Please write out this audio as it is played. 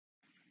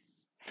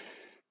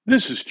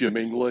This is Jim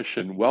English,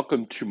 and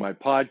welcome to my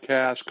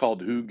podcast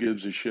called Who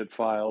Gives a Shit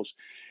Files.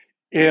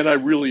 And I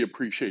really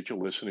appreciate you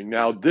listening.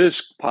 Now,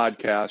 this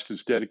podcast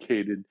is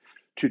dedicated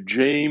to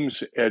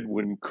James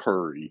Edwin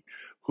Curry,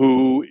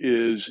 who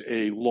is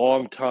a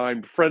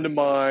longtime friend of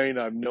mine.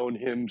 I've known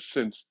him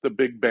since the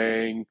Big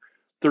Bang,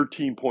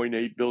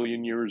 13.8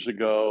 billion years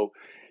ago.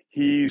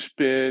 He's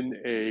been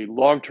a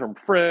long term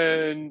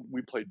friend.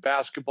 We played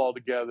basketball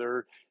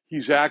together.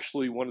 He's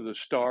actually one of the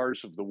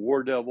stars of the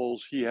War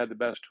Devils. He had the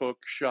best hook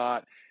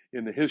shot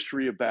in the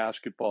history of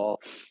basketball.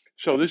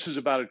 So this is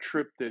about a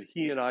trip that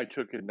he and I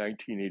took in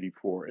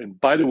 1984. And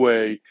by the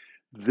way,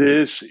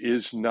 this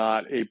is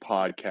not a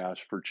podcast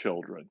for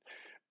children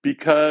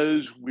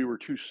because we were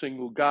two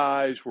single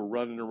guys. We're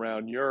running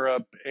around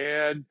Europe,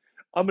 and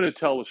I'm going to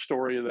tell a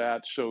story of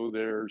that. So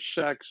there's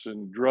sex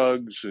and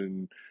drugs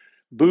and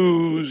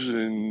booze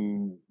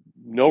and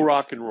no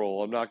rock and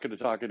roll. I'm not going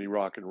to talk any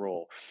rock and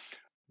roll.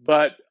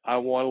 But I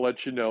want to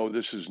let you know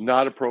this is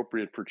not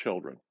appropriate for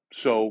children.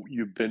 So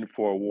you've been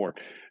forewarned.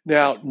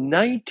 Now,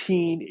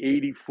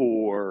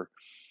 1984,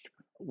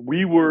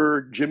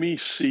 Jimmy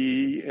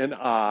C and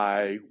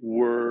I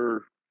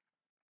were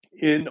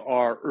in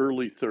our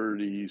early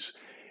 30s,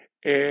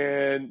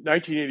 and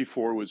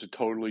 1984 was a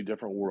totally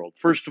different world.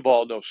 First of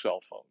all, no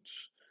cell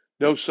phones.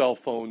 No cell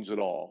phones at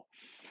all.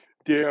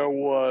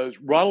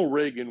 Ronald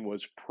Reagan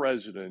was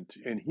president,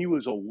 and he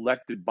was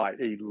elected by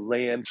a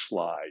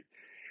landslide.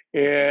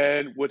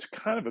 And what's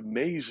kind of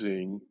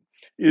amazing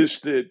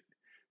is that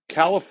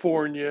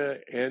California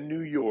and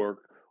New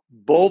York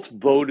both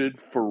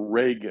voted for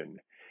Reagan.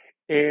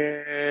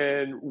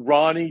 And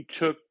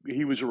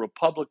he was a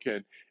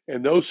Republican.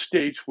 And those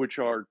states, which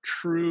are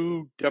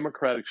true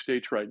Democratic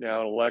states right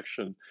now in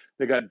election,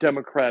 they got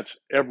Democrats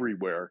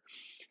everywhere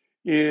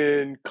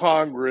in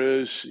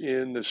Congress,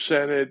 in the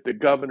Senate, the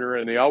governor,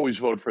 and they always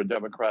vote for a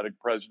Democratic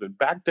president.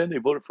 Back then, they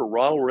voted for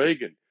Ronald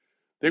Reagan.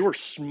 They were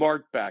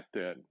smart back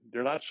then.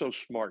 They're not so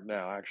smart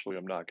now. Actually,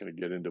 I'm not going to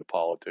get into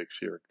politics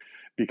here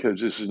because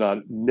this is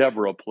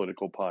never a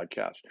political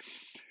podcast.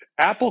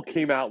 Apple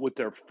came out with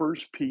their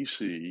first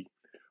PC.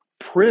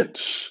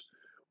 Prince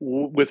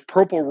with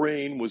Purple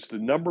Rain was the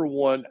number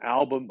one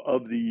album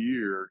of the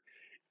year.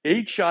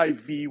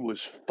 HIV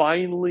was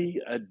finally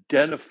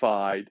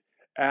identified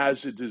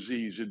as a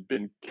disease. It had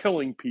been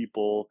killing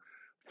people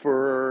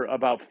for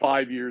about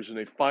 5 years, and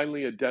they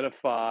finally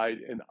identified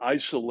and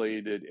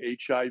isolated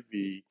HIV.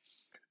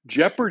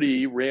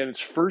 Jeopardy ran its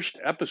first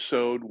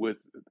episode with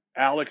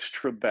Alex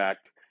Trebek.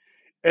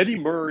 Eddie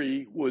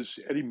Murphy,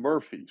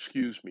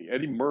 excuse me.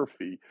 Eddie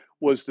Murphy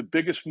was the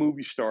biggest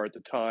movie star at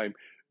the time.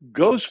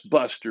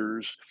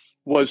 Ghostbusters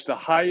was the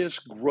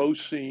highest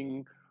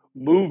grossing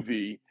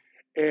movie.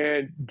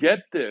 And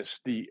get this,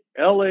 the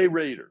LA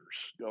Raiders,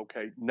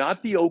 okay,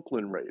 not the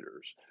Oakland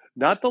Raiders,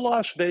 not the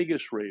Las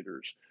Vegas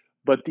Raiders,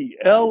 but the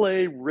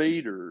LA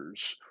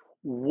Raiders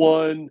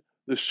won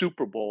the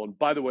Super Bowl. And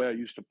by the way, I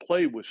used to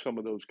play with some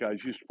of those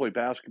guys, used to play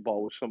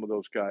basketball with some of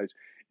those guys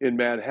in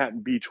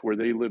Manhattan Beach where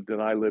they lived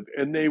and I lived,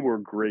 and they were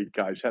great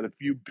guys. Had a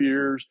few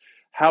beers,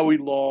 Howie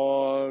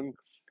Long,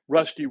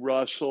 Rusty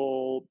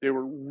Russell. They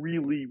were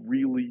really,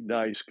 really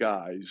nice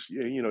guys.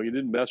 You know, you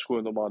didn't mess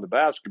with them on the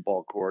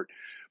basketball court,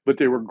 but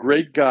they were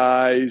great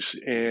guys,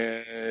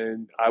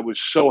 and I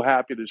was so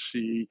happy to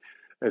see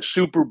a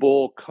Super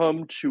Bowl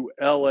come to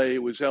LA.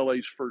 It was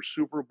LA's first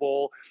Super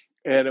Bowl,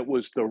 and it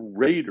was the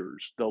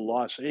Raiders, the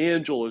Los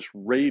Angeles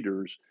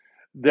Raiders,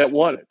 that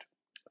won it.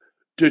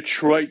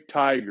 Detroit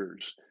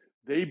Tigers.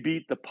 They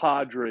beat the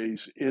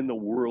Padres in the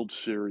World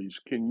Series.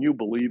 Can you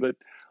believe it?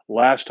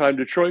 Last time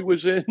Detroit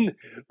was in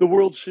the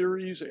World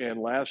Series, and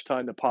last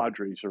time the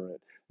Padres are in.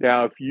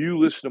 Now, if you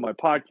listen to my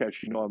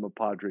podcast, you know I'm a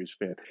Padres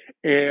fan.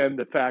 And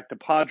the fact the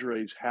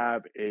Padres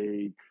have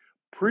a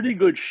pretty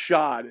good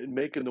shot at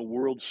making the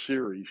World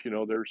Series. You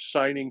know, they're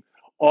signing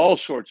all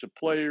sorts of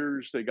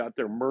players. They got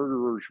their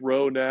murderers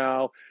row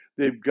now.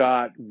 They've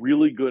got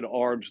really good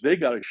arms. They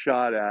got a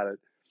shot at it,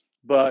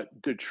 but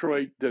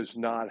Detroit does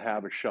not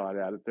have a shot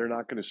at it. They're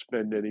not going to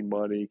spend any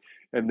money,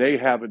 and they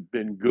haven't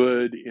been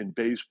good in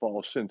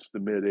baseball since the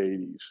mid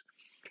 80s.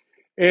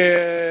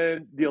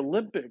 And the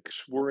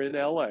Olympics were in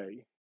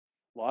LA,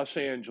 Los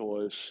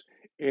Angeles,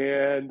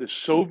 and the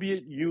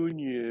Soviet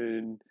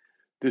Union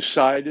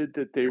decided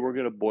that they were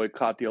going to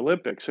boycott the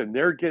Olympics, and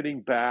they're getting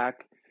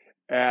back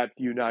at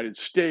the United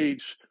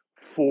States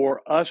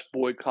for us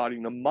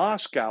boycotting the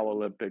Moscow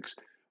Olympics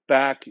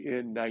back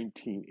in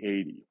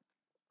 1980.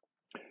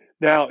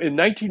 Now, in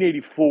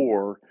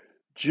 1984,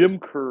 Jim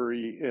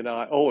Curry and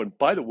and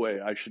by the way,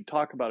 I should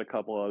talk about a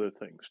couple other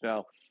things.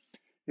 Now,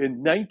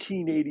 in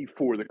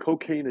 1984, the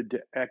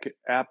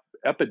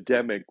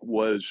epidemic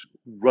was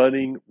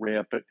running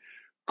rampant.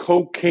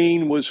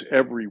 Cocaine was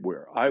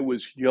everywhere. I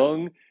was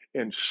young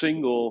and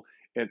single,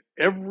 and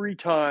every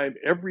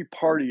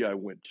party I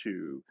went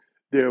to,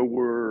 there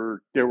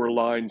were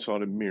lines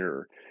on a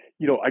mirror.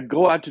 You know, I'd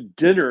go out to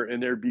dinner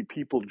and there'd be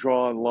people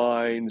drawing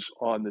lines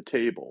on the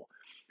table.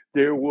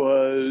 There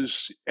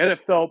was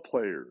NFL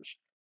players,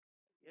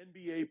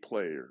 NBA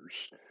players.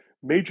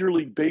 Major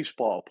League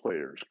Baseball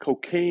players.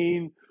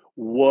 Cocaine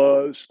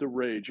was the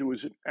rage. It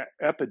was an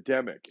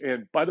epidemic.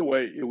 And by the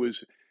way, it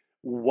was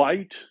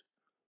white,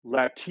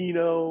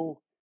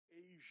 Latino,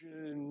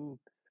 Asian,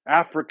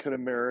 African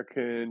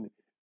American,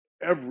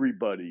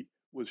 everybody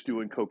was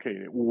doing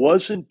cocaine. It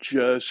wasn't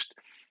just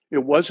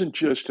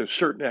a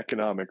certain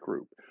economic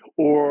group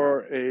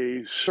or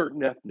a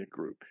certain ethnic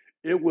group.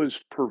 It was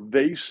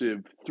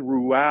pervasive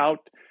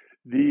throughout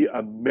the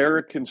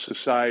American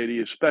society,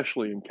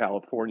 especially in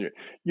California.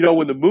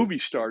 When the movie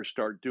stars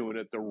start doing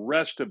it, the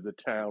rest of the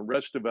town,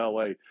 rest of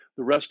LA,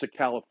 the rest of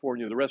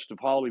California, the rest of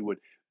Hollywood,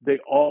 they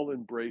all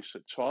embrace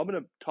it. So I'm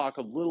going to talk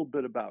a little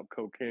bit about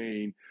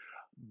cocaine,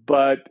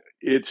 but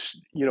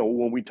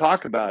when we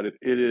talk about it,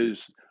 it is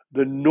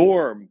the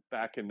norm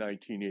back in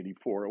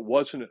 1984. It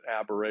wasn't an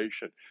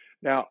aberration.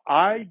 Now,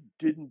 I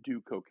didn't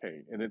do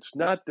cocaine, and it's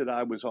not that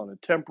I was on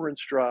a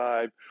temperance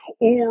drive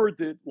or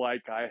that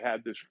like I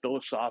had this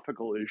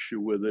philosophical issue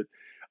with it.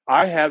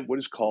 I had what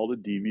is called a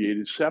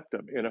deviated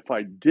septum, and if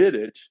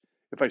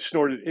I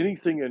snorted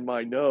anything in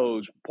my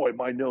nose, boy,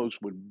 my nose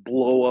would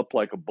blow up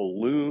like a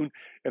balloon,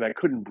 and I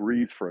couldn't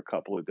breathe for a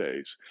couple of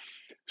days.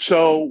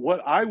 So,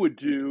 what I would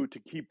do to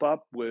keep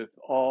up with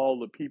all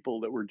the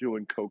people that were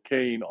doing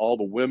cocaine, all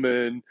the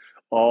women,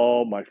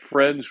 all my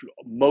friends,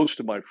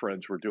 most of my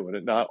friends were doing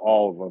it, not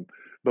all of them,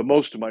 but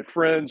most of my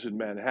friends in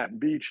Manhattan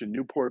Beach and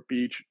Newport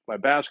Beach, my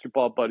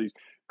basketball buddies,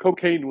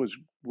 cocaine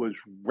was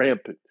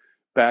rampant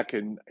back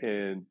in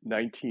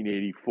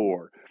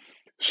 1984.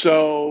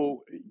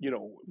 So,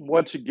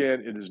 once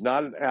again, it is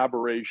not an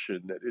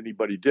aberration that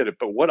anybody did it.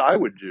 But what I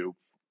would do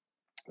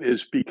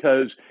is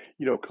because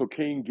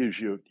cocaine gives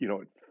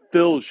it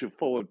fills you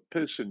full of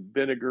piss and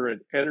vinegar and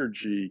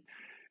energy.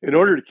 In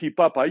order to keep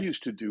up, I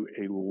used to do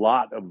a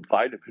lot of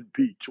vitamin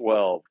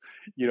B12.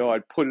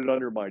 I'd put it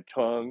under my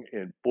tongue,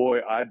 and boy,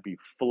 I'd be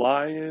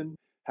flying.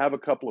 Have a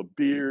couple of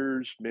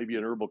beers, maybe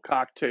an herbal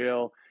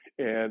cocktail,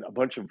 and a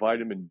bunch of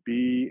vitamin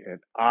B,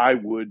 and I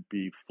would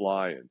be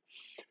flying.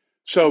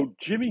 So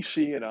Jimmy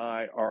C and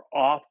I are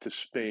off to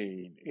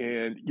Spain,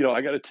 and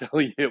I got to tell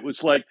you, it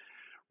was like,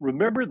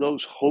 remember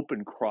those Hope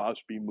and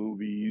Crosby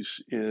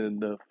movies in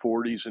the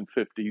 40s and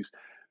 50s?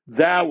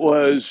 That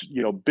was,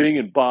 Bing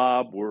and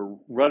Bob were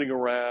running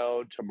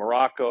around to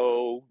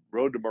Morocco,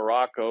 Road to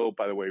Morocco.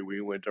 By the way,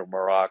 we went to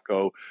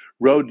Morocco,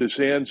 Road to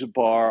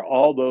Zanzibar,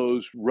 all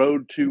those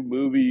Road to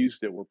movies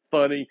that were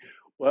funny.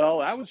 Well,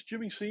 that was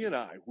Jimmy C and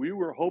I. We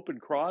were Hope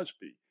and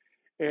Crosby.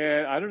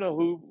 And I don't know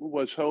who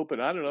was Hope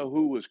and I don't know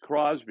who was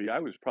Crosby. I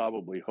was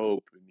probably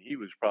Hope and he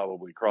was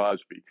probably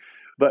Crosby.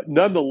 But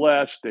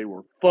nonetheless, they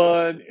were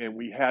fun and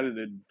we had an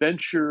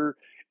adventure,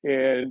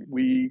 and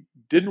we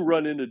didn't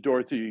run into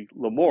Dorothy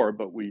Lamour,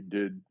 but we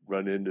did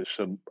run into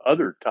some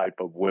other type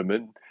of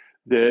women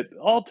that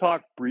I'll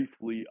talk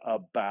briefly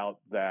about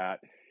that.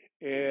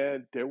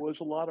 And there was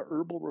a lot of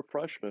herbal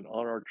refreshment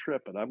on our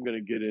trip, and I'm going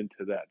to get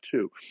into that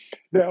too.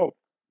 Now,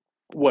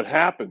 what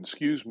happened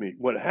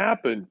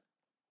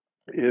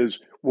is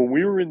when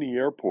we were in the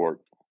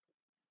airport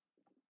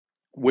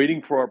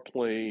waiting for our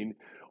plane,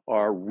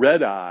 our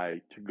red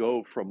eye to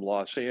go from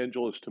Los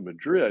Angeles to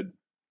Madrid,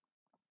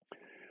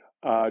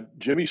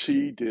 Jimmy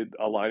C did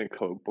a line of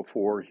coke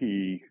before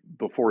he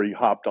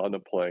hopped on the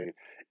plane,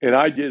 and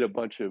I did a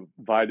bunch of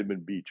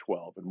vitamin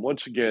B12. And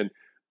once again,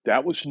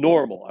 that was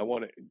normal. I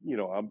want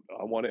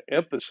to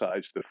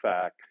emphasize the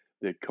fact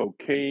that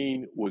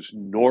cocaine was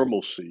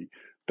normalcy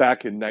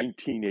back in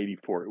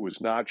 1984. It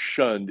was not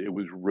shunned. It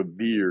was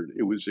revered.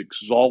 It was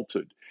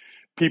exalted.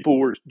 People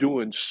were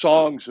doing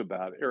songs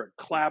about it. Eric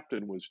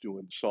Clapton was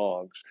doing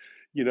songs.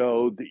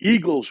 The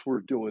Eagles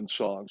were doing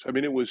songs. I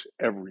mean, it was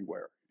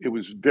everywhere. It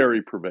was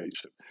very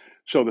pervasive.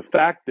 So the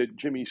fact that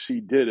Jimmy C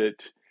did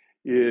it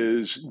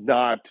is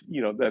not,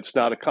 that's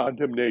not a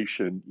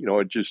condemnation.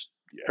 It just,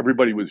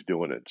 everybody was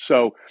doing it.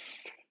 So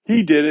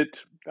he did it.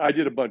 I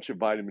did a bunch of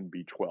vitamin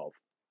B12.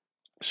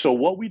 So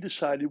what we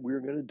decided we were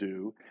going to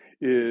do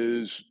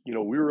is,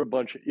 we were a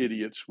bunch of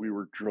idiots. We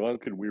were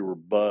drunk and we were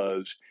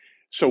buzzed.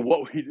 So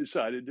what we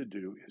decided to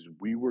do is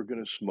we were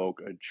going to smoke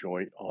a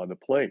joint on the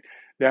plane.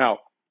 Now,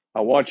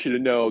 I want you to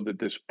know that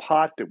this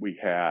pot that we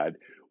had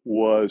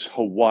was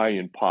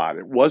Hawaiian pot.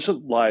 It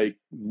wasn't like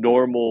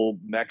normal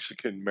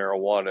Mexican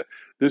marijuana.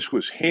 This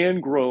was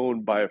hand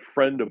grown by a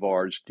friend of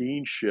ours,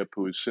 Dean Ship,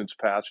 who has since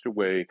passed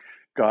away.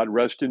 God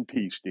rest in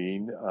peace,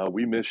 Dean.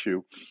 We miss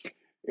you.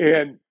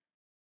 And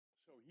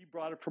so he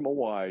brought it from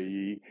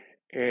Hawaii,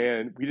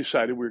 and we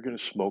decided we were going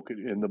to smoke it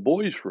in the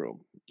boys' room,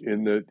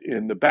 in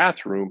the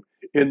bathroom,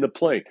 in the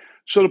plane.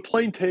 So the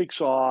plane takes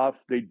off,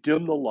 they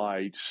dim the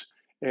lights,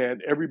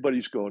 and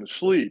everybody's going to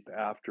sleep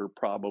after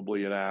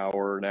probably an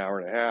hour and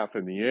a half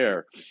in the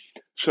air.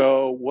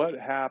 So what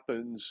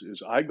happens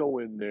is I go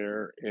in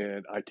there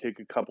and I take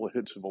a couple of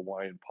hits of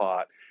Hawaiian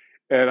pot,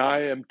 and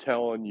I am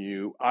telling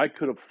you, I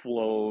could have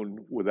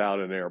flown without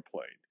an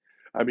airplane.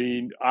 I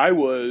mean, I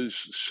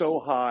was so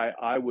high,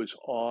 I was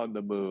on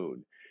the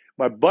moon.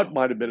 My butt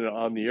might have been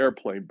on the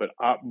airplane, but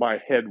my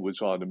head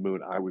was on the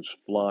moon. I was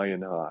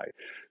flying high.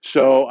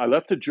 So I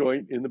left the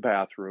joint in the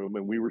bathroom,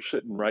 and we were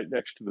sitting right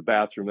next to the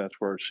bathroom. That's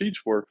where our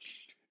seats were.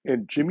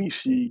 And Jimmy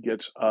C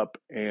gets up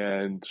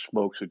and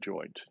smokes a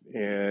joint.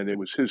 And it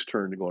was his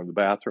turn to go in the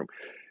bathroom.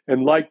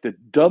 And like the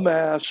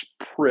dumbass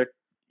prick,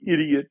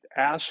 idiot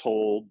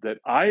asshole that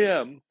I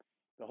am,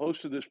 the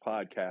host of this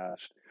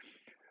podcast,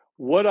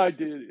 what I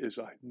did is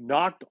I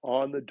knocked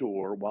on the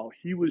door while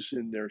he was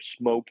in there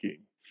smoking.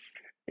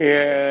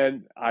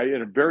 And I,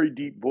 in a very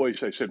deep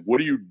voice, I said,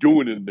 "What are you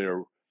doing in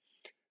there?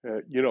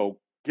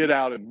 Get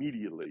out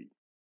immediately."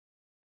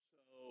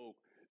 So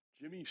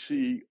Jimmy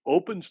C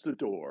opens the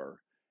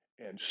door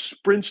and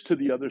sprints to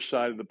the other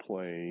side of the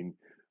plane.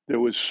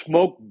 There was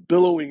smoke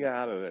billowing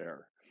out of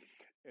there.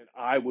 And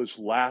I was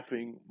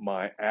laughing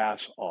my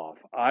ass off.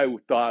 I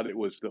thought it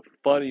was the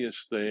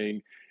funniest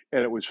thing.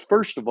 And it was,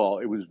 first of all,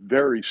 it was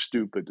very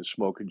stupid to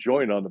smoke a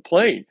joint on the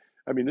plane.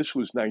 I mean, this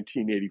was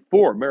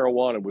 1984.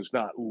 Marijuana was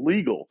not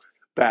legal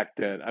back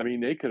then. I mean,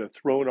 they could have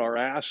thrown our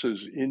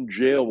asses in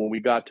jail when we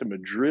got to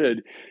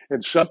Madrid.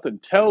 And something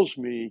tells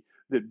me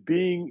that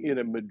being in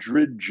a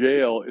Madrid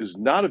jail is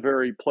not a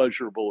very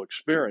pleasurable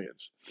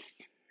experience.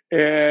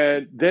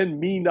 And then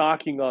me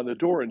knocking on the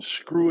door and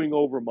screwing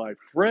over my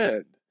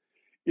friend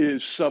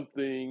is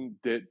something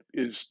that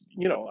is,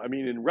 I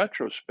mean, in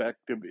retrospect,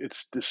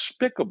 it's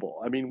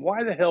despicable. I mean,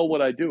 why the hell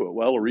would I do it?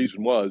 Well, the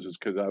reason is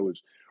because I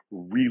was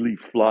really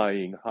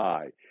flying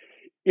high.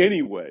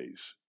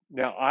 Anyways,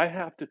 now I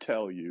have to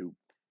tell you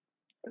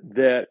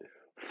that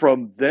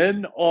from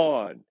then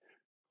on,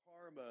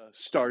 karma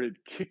started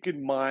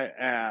kicking my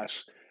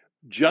ass,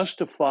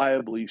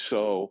 justifiably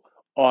so,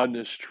 on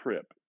this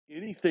trip.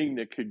 Anything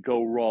that could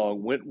go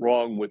wrong went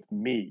wrong with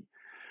me.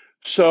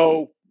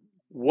 So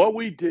what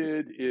we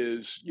did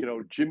is,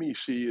 Jimmy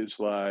C is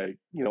like,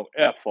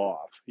 F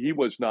off. He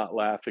was not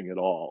laughing at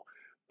all.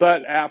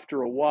 But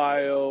after a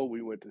while,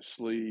 we went to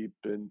sleep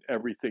and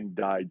everything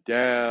died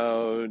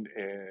down.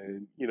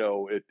 And,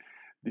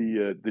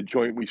 the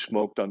joint we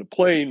smoked on the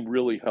plane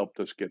really helped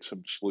us get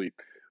some sleep.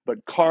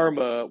 But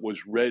karma was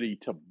ready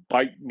to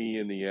bite me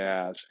in the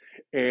ass.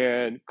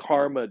 And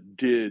karma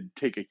did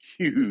take a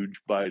huge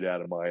bite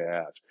out of my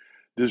ass,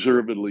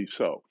 deservedly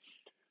so.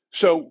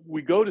 So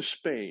we go to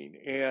Spain,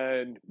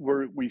 and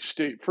we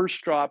stay. First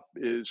stop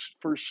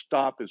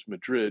is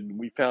Madrid, and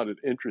we found it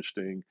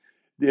interesting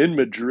in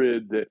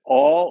Madrid that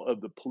all of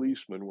the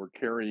policemen were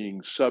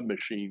carrying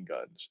submachine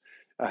guns.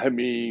 I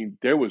mean,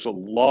 there was a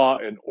law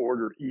and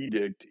order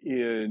edict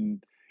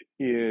in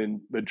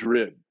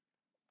Madrid,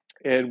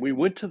 and we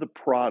went to the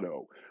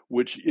Prado,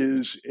 which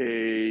is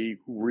a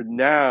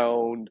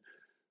renowned,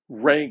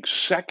 ranked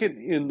second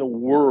in the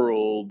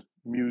world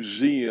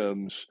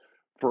museums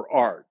for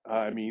art.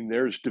 I mean,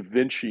 there's Da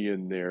Vinci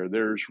in there,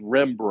 there's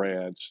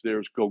Rembrandt's,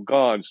 there's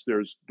Gauguin's,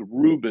 there's the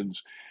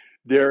Rubens.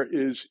 There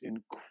is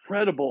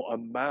incredible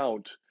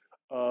amount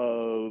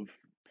of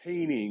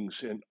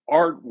paintings and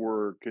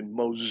artwork and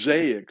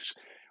mosaics.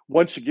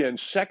 Once again,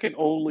 second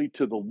only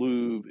to the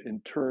Louvre in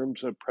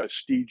terms of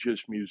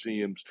prestigious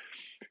museums.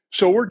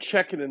 So we're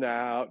checking it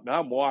out, and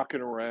I'm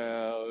walking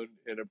around,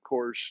 and of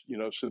course,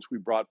 since we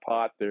brought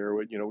pot there,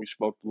 we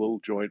smoked a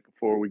little joint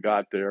before we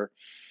got there,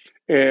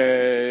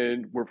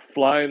 and we're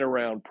flying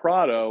around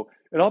Prado,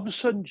 and all of a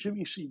sudden,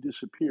 Jimmy C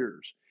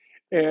disappears,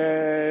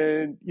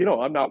 and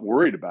I'm not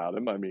worried about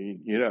him. I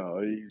mean,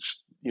 he's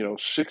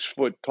 6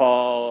 foot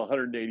tall,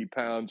 180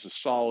 pounds of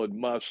solid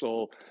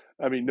muscle.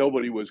 I mean,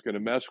 nobody was going to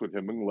mess with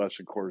him unless,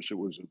 of course, it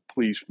was a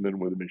policeman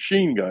with a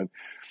machine gun.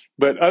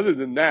 But other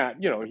than that,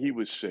 he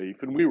was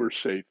safe and we were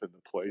safe in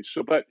the place.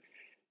 So, but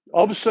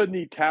all of a sudden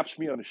he taps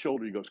me on the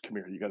shoulder. He goes, "Come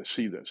here, you got to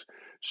see this."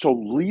 So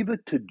leave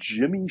it to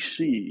Jimmy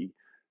C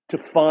to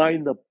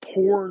find the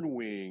porn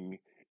wing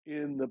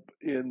in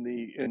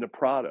the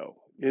Prado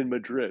in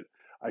Madrid.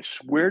 I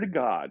swear to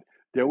God,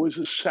 there was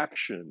a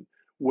section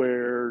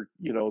where,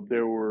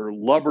 there were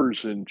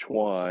lovers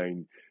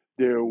entwined.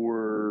 There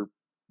were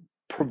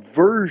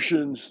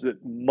perversions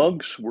that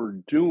monks were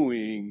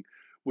doing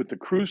with the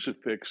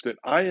crucifix that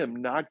I am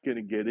not going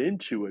to get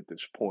into at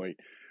this point.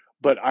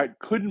 But I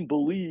couldn't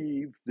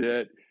believe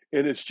that.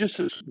 And it's just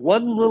this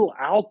one little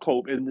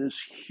alcove in this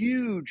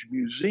huge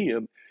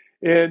museum.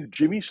 And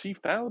Jimmy C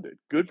found it.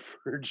 Good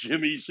for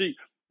Jimmy C.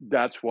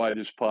 That's why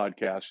this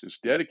podcast is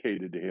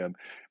dedicated to him,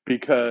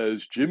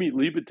 because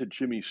leave it to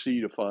Jimmy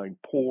C to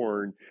find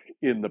porn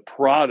in the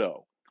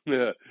Prado.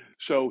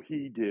 So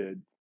he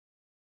did.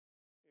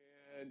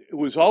 And it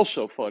was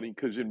also funny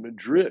because in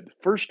Madrid,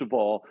 first of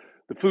all,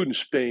 the food in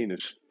Spain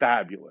is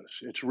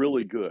fabulous. It's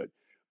really good.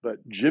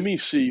 But Jimmy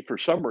C, for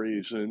some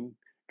reason,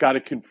 got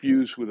it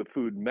confused with the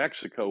food in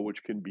Mexico,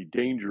 which can be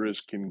dangerous,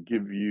 can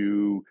give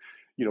you,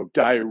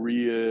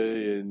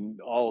 diarrhea and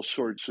all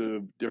sorts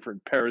of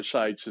different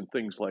parasites and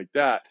things like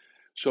that.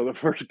 So the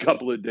first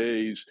couple of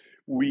days,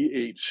 we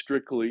ate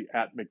strictly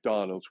at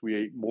McDonald's. We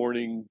ate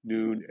morning,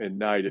 noon, and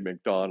night at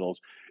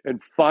McDonald's.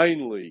 And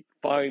finally,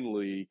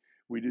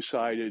 we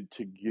decided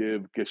to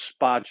give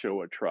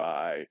gazpacho a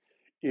try.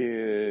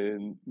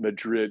 in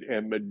Madrid,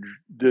 and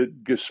the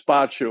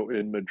gazpacho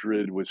in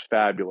Madrid was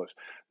fabulous.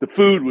 The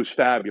food was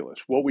fabulous.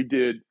 What we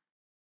did is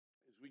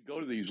we go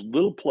to these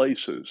little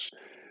places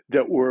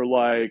that were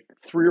like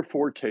three or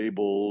four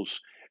tables,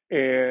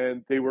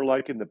 and they were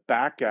like in the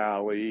back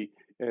alley,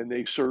 and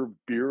they served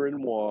beer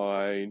and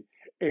wine,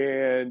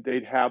 and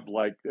they'd have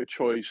like a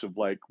choice of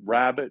like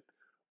rabbit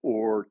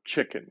or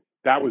chicken.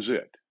 That was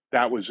it.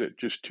 That was it.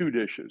 Just two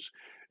dishes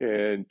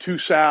and two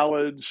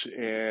salads,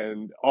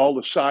 and all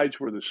the sides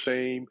were the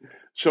same.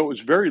 So it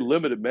was very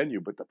limited menu,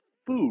 but the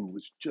food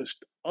was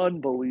just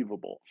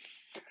unbelievable.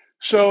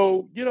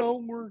 So,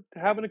 we're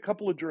having a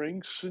couple of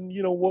drinks, and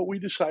what we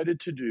decided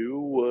to do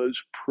was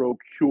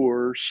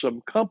procure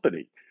some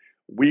company.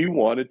 We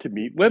wanted to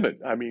meet women.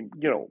 I mean,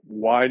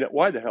 why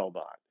the hell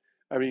not?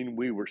 I mean,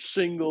 we were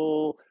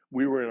single,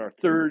 we were in our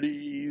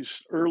 30s,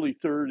 early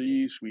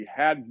 30s, we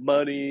had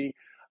money,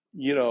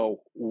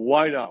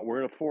 why not? We're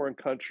in a foreign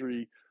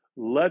country.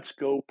 Let's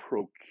go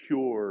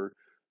procure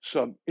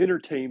some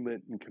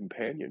entertainment and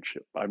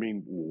companionship. I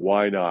mean,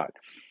 why not?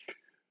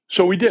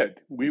 So we did.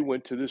 We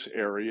went to this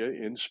area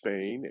in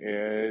Spain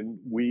and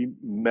we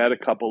met a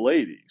couple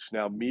ladies.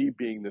 Now, me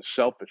being the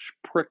selfish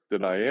prick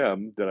that I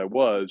am, that I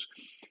was,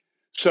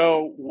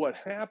 so what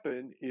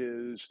happened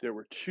is there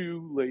were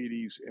two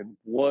ladies, and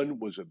one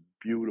was a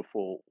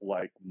beautiful,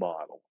 like,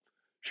 model.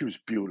 She was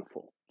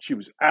beautiful. She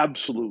was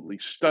absolutely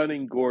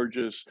stunning,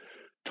 gorgeous,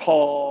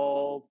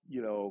 tall,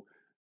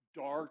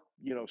 dark,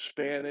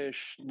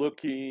 Spanish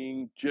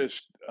looking,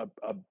 just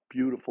a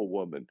beautiful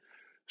woman.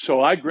 So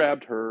I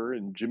grabbed her,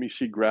 and Jimmy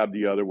C grabbed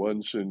the other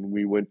ones, and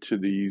we went to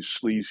these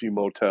sleazy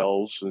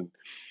motels. And,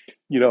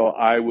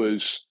 I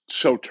was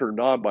so turned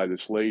on by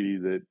this lady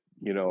that,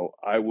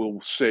 I will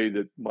say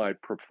that my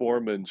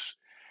performance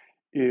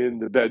in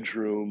the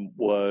bedroom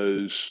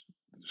was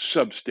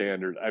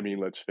substandard. I mean,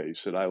 let's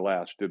face it, I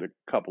lasted a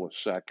couple of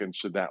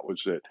seconds and that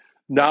was it.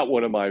 Not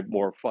one of my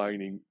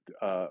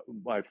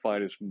my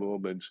finest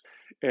moments.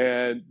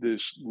 And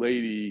this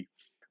lady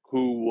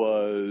who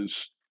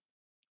was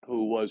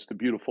who was the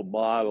beautiful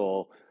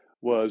model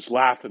was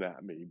laughing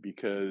at me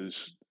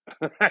because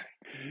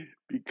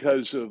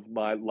of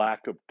my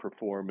lack of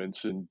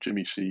performance. And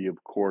Jimmy C,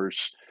 of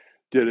course,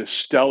 did a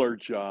stellar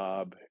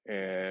job,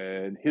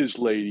 and his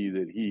lady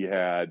that he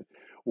had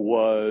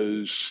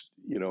was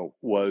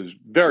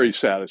very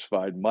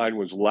satisfied. Mine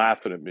was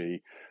laughing at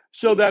me.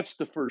 So that's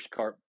the first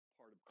part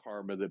of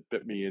karma that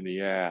bit me in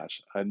the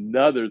ass.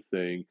 Another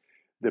thing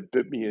that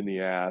bit me in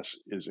the ass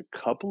is a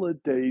couple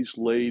of days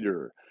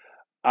later,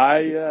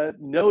 I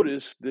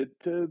noticed that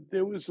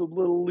there was a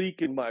little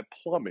leak in my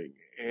plumbing,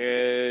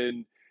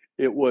 and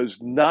it was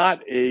not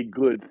a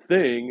good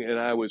thing, and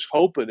I was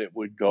hoping it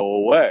would go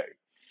away.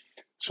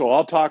 So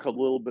I'll talk a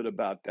little bit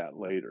about that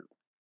later.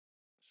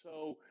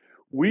 So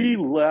we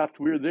left.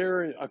 We were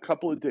there a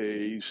couple of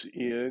days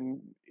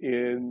in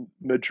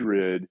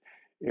Madrid,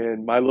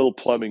 and my little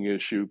plumbing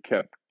issue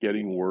kept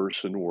getting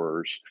worse and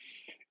worse.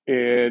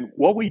 And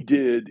what we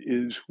did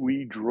is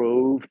we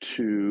drove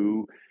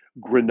to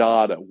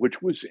Granada,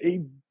 which was a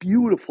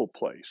beautiful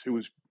place. It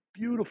was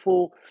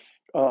beautiful,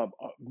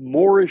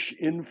 Moorish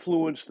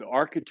influence, the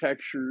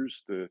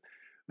architectures, the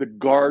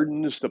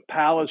gardens, the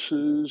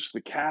palaces,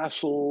 the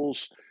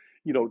castles.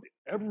 You know,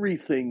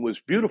 everything was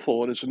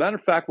beautiful. And as a matter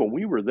of fact, when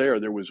we were there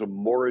was a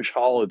Moorish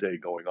holiday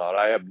going on.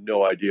 I have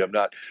no idea. I'm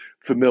not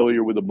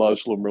familiar with the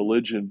Muslim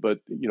religion, but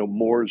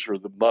Moors are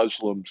the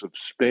Muslims of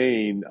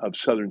Spain, of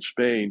southern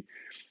Spain,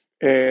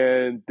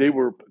 and they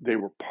were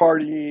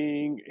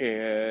partying.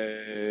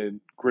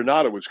 And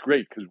Granada was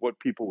great because what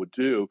people would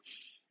do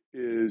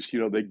is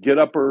they'd get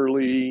up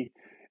early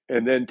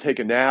and then take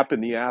a nap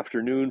in the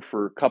afternoon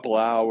for a couple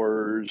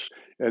hours,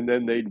 and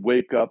then they'd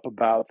wake up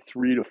about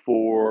 3 to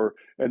 4,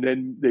 and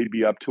then they'd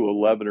be up to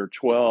 11 or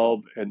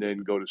 12 and then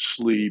go to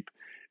sleep.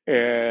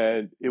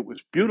 And it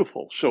was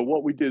beautiful. So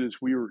what we did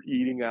is we were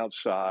eating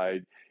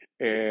outside,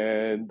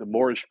 and the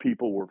Moorish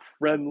people were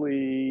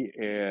friendly,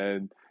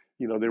 and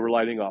they were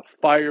lighting off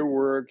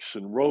fireworks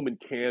and Roman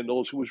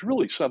candles. It was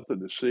really something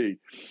to see.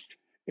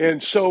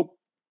 And so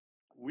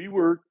we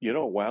were,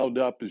 wound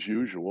up as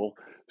usual.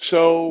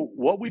 So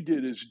what we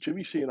did is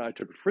Jimmy C and I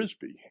took a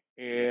frisbee,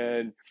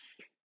 and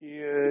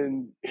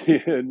in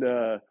in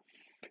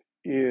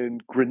in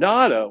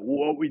Granada,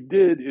 what we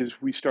did is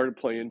we started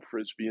playing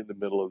frisbee in the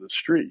middle of the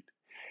street,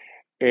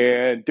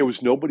 and there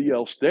was nobody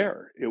else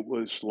there. It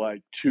was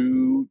like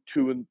 2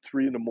 and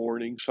 3 in the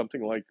morning,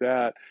 something like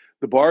that.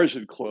 The bars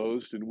had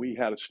closed, and we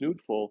had a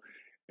snootful.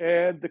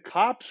 And the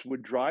cops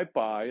would drive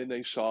by, and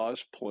they saw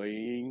us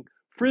playing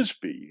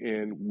frisbee,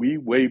 and we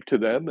waved to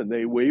them, and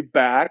they waved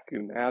back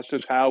and asked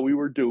us how we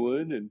were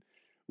doing, and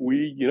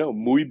we,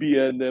 muy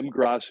bien, them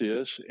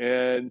gracias,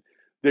 and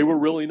they were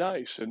really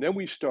nice. And then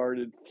we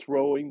started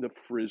throwing the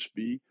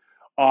frisbee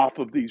off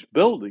of these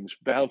buildings,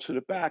 bouncing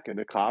it back. And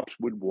the cops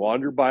would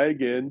wander by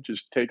again,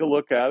 just take a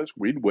look at us.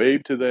 We'd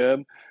wave to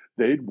them.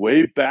 They'd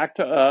wave back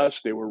to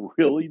us. They were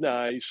really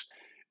nice.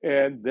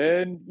 And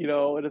then,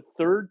 at a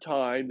third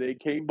time, they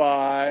came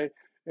by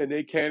and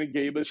they kind of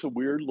gave us a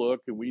weird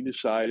look, and we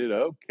decided,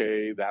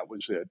 okay, that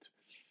was it.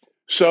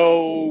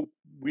 So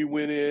we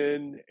went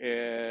in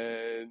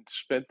and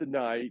spent the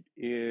night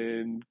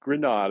in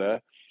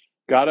Granada,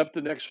 got up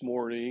the next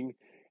morning,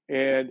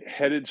 and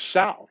headed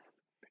south.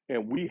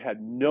 And we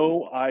had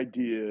no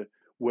idea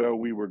where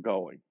we were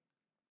going.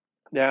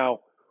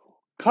 Now,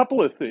 a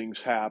couple of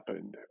things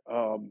happened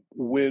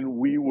when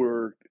we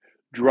were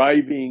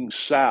driving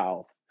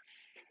south.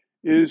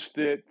 Is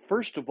that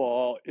first of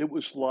all, it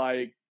was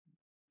like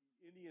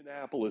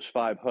Indianapolis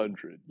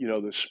 500. You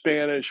know, the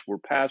Spanish were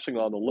passing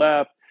on the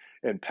left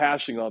and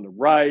passing on the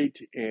right,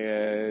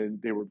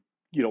 and they were,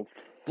 you know,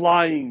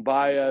 flying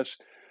by us.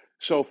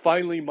 So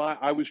finally,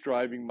 I was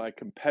driving. My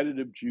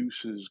competitive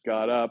juices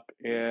got up,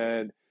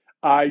 and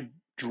I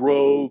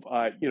drove.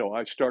 I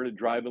started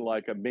driving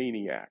like a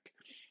maniac,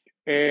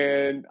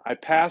 and I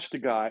passed a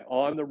guy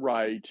on the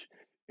right,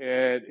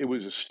 and it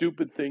was a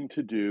stupid thing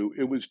to do.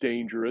 It was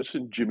dangerous,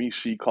 and Jimmy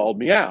C called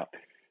me out.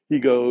 He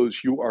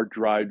goes, "You are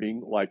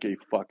driving like a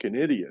fucking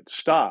idiot.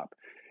 Stop."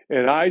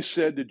 And I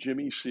said to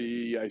Jimmy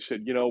C, I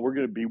said, we're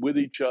going to be with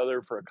each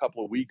other for a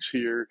couple of weeks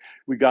here.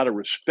 We got to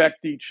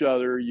respect each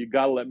other. You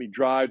got to let me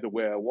drive the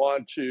way I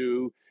want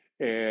to.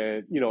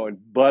 And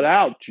butt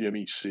out,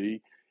 Jimmy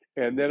C.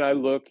 And then I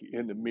look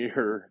in the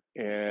mirror,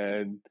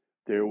 and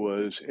there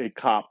was a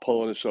cop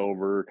pulling us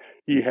over.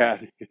 He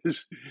had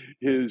his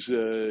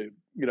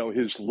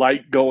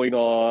light going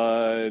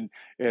on,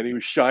 and he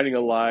was shining a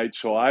light.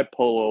 So I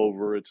pull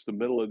over. It's the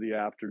middle of the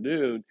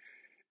afternoon,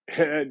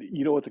 and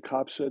you know what the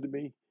cop said to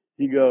me?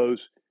 He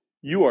goes,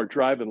 "You are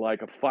driving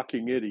like a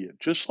fucking idiot,"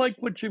 just like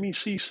what Jimmy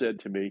C said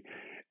to me.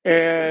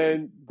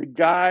 And the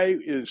guy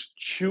is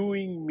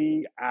chewing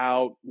me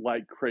out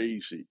like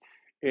crazy.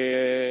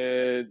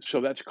 And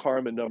so that's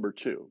karma number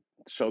two.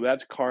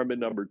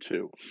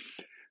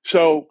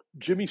 So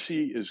Jimmy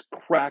C is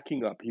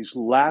cracking up. He's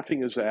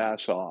laughing his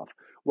ass off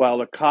while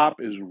the cop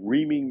is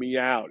reaming me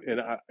out. And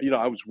I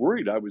was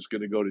worried I was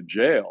going to go to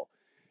jail,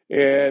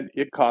 and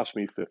it cost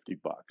me $50.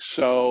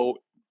 So,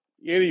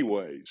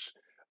 anyways,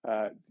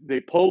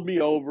 they pulled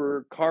me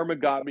over. Karma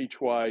got me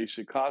twice.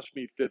 It cost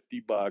me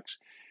 $50,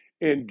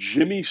 and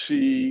Jimmy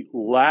C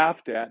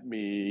laughed at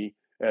me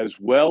as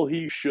well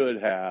he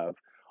should have,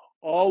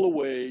 all the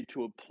way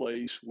to a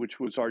place which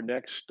was our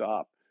next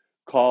stop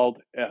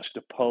called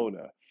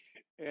Estepona,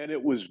 and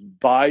it was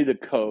by the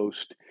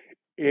coast,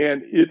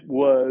 and it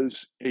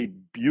was a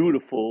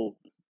beautiful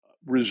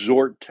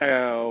resort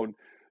town,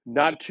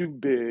 not too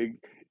big,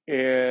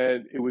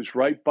 and it was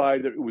right by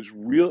the.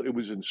 It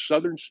was in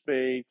southern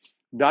Spain,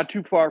 not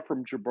too far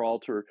from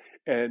Gibraltar,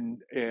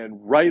 and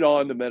right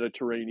on the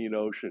Mediterranean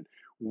Ocean.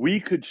 We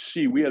could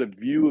see. We had a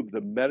view of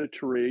the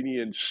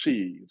Mediterranean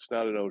Sea. It's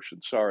not an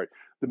ocean, sorry,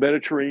 the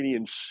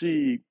Mediterranean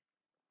Sea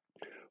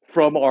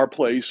from our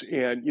place.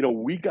 And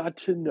we got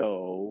to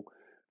know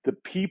the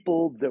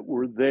people that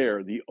were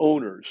there, the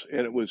owners,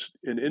 and it was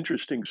an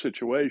interesting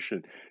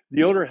situation.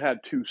 The owner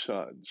had two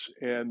sons,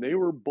 and they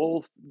were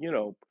both,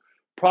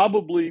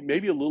 probably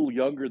maybe a little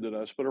younger than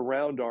us, but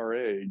around our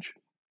age.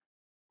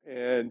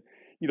 And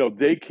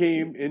they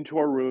came into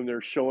our room.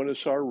 They're showing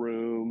us our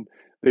room.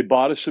 They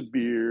bought us a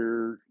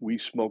beer. We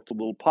smoked a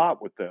little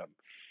pot with them.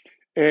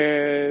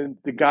 And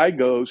the guy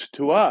goes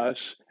to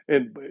us,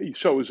 and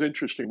so it was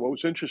interesting. What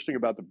was interesting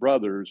about the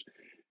brothers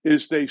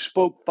is they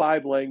spoke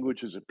five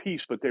languages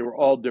apiece, but they were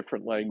all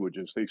different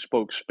languages. They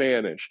spoke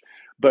Spanish.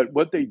 But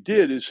what they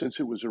did is, since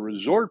it was a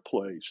resort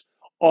place,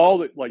 all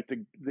that, like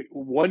the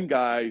one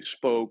guy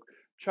spoke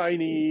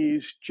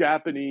Chinese,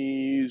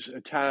 Japanese,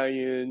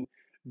 Italian,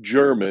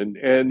 German,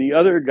 and the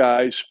other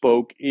guy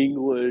spoke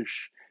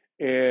English,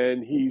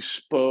 and he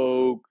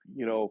spoke,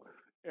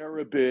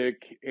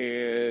 Arabic.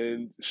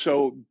 And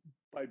so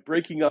by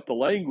breaking up the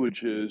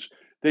languages,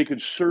 they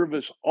could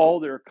service all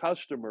their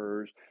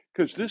customers,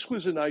 because this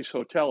was a nice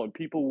hotel and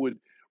people would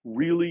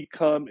really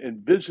come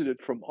and visit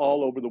it from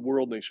all over the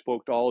world, and they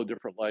spoke all the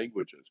different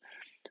languages.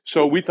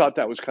 So we thought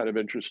that was kind of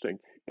interesting.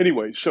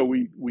 Anyway, so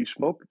we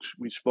spoke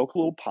a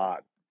little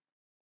pot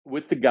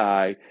with the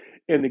guy,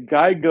 and the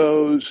guy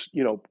goes,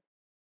 pot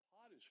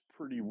is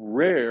pretty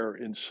rare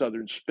in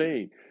southern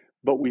Spain,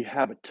 but we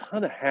have a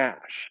ton of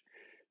hash.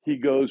 He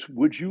goes,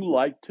 "Would you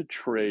like to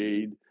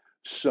trade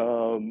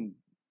some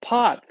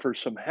pot for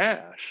some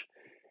hash?"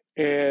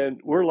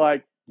 And we're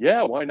like,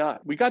 "Yeah, why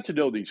not?" We got to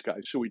know these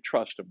guys, so we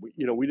trust them.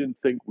 We didn't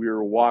think we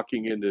were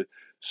walking into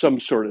some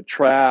sort of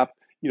trap.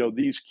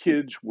 These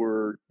kids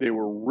they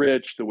were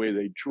rich, the way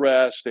they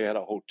dressed, they had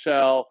a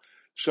hotel.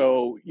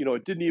 So,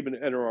 it didn't even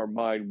enter our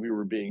mind we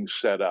were being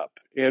set up,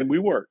 and we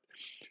weren't.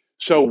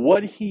 So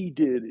what he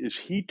did is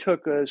he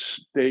took us,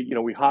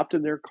 we hopped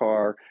in their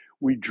car.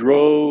 We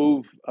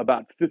drove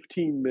about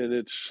 15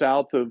 minutes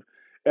south of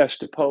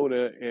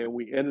Estepona, and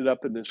we ended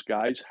up in this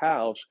guy's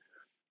house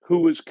who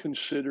was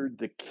considered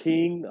the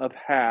king of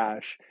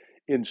hash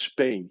in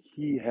Spain.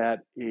 He had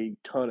a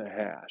ton of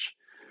hash.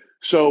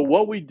 So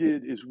what we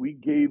did is we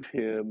gave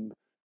him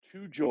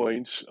two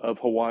joints of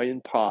Hawaiian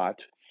pot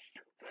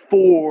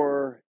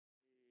for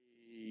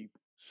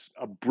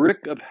a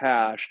brick of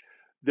hash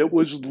that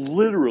was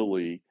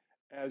literally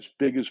as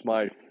big as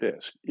my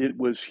fist. It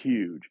was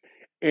huge.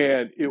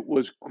 And it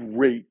was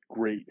great,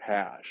 great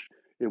hash.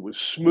 It was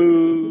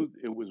smooth,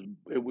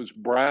 it was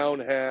brown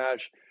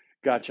hash,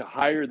 got you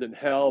higher than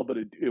hell, but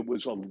it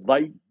was a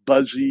light,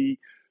 buzzy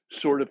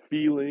sort of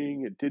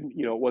feeling. It didn't,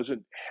 it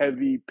wasn't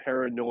heavy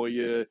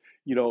paranoia.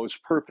 It was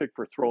perfect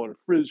for throwing a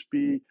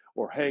frisbee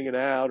or hanging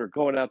out or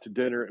going out to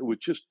dinner. It was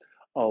just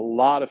a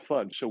lot of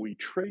fun. So we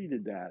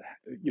traded that,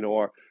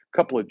 our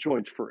couple of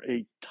joints for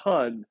a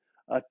ton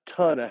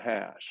of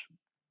hash.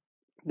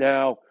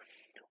 Now,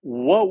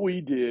 what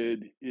we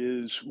did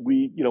is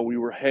we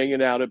were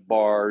hanging out at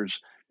bars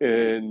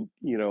in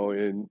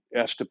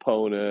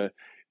Estepona,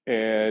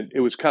 and it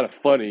was kind of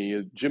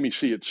funny. Jimmy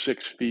C at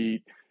 6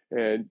 feet,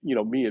 and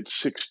me at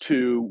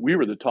 6'2". We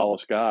were the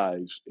tallest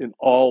guys in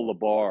all the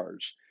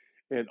bars,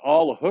 and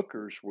all the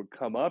hookers would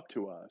come up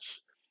to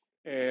us,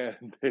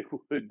 and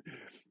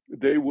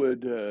they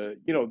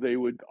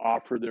would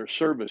offer their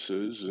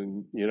services,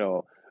 and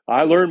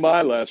I learned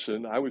my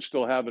lesson. I was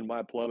still having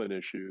my plumbing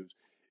issues,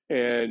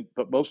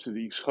 but most of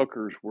these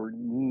hookers were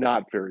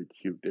not very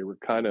cute. They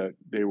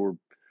were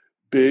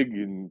big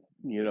and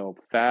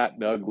fat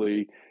and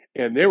ugly,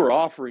 and they were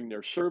offering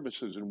their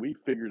services, and we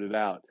figured it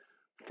out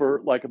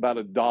for like about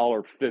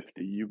 $1.50.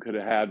 You could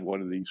have had one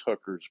of these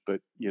hookers,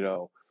 but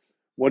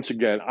once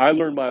again, I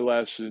learned my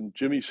lesson.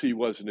 Jimmy C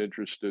wasn't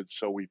interested,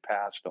 so we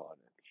passed on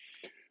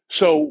it.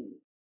 So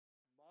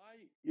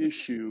my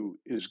issue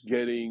is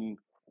getting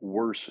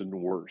worse and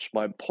worse.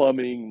 My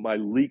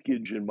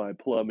leakage in my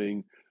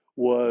plumbing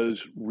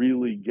was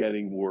really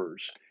getting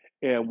worse.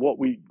 And what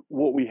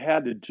I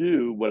had to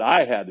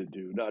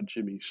do, not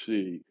Jimmy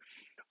C,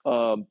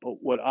 but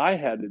what I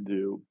had to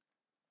do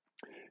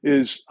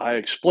is I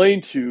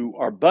explained to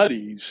our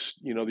buddies,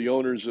 the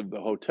owners of the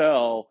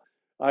hotel,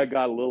 I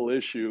got a little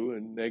issue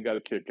and they got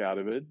a kick out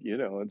of it.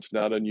 It's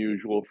not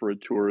unusual for a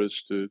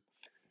tourist to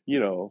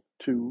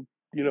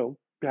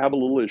have a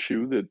little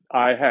issue that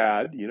I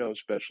had,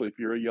 especially if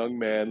you're a young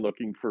man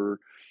looking for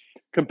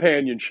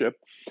companionship.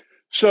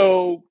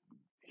 So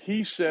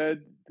he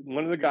said,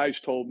 one of the guys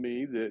told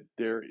me that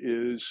there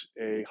is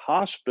a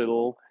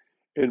hospital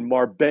in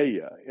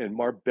Marbella, and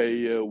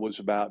Marbella was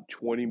about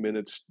 20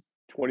 minutes,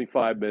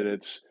 25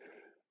 minutes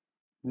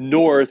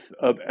north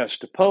of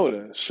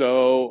Estepona.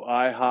 So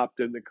I hopped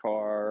in the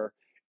car,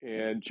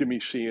 and Jimmy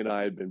C and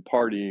I had been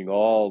partying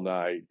all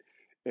night.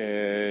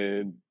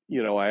 And,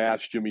 I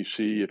asked Jimmy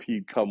C if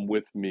he'd come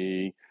with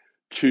me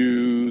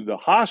to the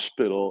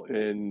hospital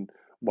in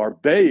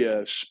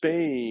Marbella,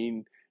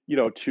 Spain,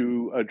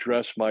 to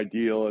address my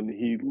deal. And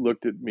he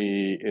looked at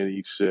me and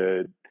he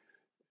said,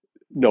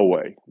 no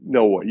way.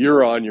 No way.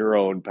 You're on your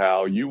own,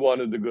 pal. You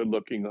wanted the good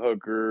looking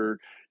hooker.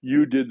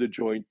 You did the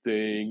joint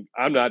thing.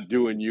 I'm not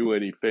doing you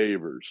any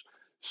favors.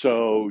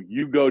 So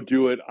you go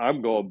do it.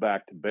 I'm going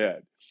back to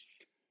bed.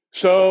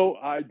 So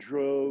I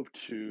drove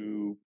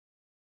to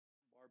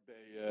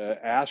Marbella,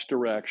 asked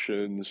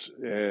directions,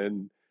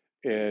 and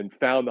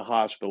found the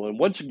hospital. And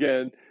once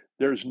again,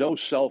 there's no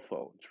cell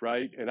phones,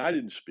 right? And I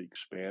didn't speak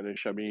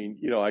Spanish. I mean,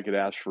 I could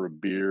ask for a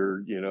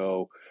beer,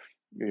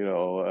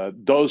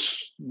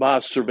 dos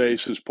más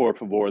cervezas, por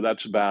favor.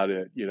 That's about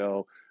it,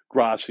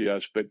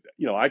 gracias. But,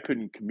 I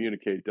couldn't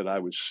communicate that I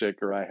was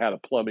sick or I had a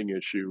plumbing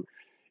issue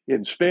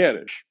in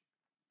Spanish.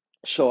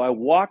 So I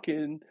walk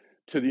in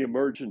to the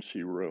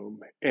emergency room,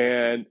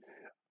 and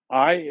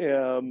I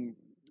am,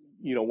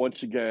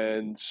 once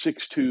again,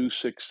 6'2",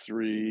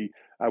 6'3".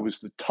 I was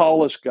the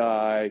tallest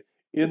guy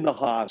in the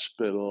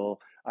hospital.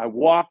 I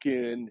walk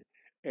in,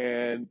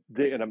 and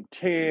I'm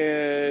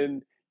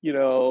tan,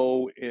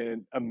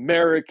 and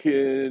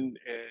American,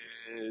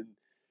 and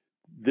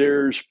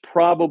there's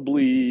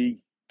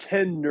probably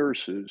 10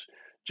 nurses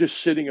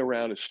just sitting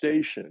around a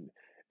station.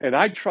 And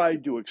I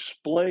tried to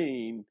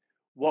explain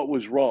what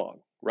was wrong,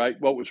 right?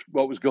 What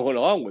was going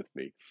on with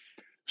me.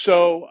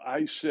 So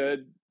I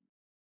said,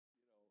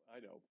 I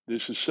know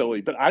this is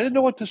silly, but I didn't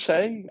know what to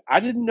say. I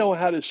didn't know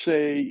how to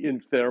say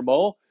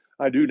enfermo.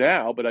 I do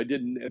now, but I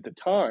didn't at the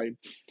time.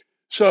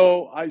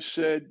 So I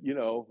said,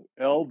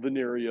 El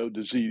Venerio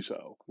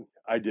Diseaso.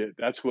 I did.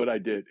 That's what I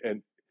did.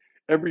 And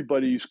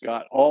everybody's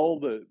got all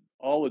the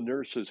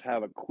nurses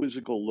have a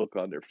quizzical look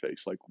on their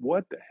face, like,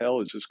 what the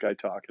hell is this guy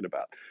talking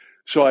about?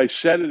 So I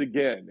said it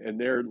again, and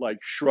they're like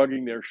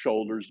shrugging their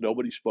shoulders.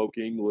 Nobody spoke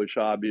English,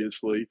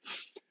 obviously.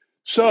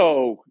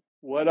 So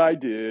what I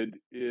did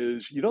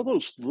is,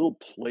 those little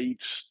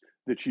plates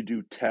that you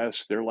do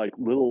tests, they're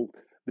little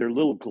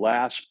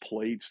glass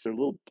plates. They're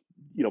little,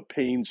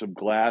 panes of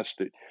glass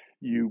that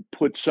you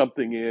put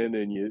something in,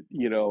 and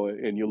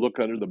you look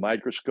under the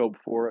microscope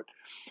for it.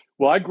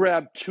 Well, I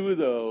grabbed two of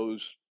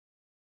those,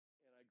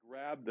 and I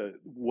grabbed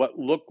what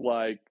looked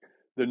like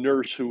the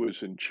nurse who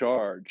was in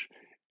charge,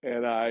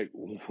 and I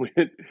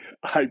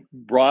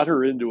brought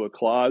her into a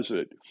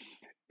closet,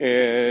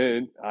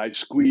 and I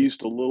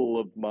squeezed a little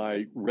of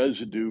my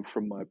residue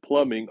from my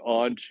plumbing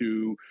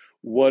onto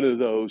one of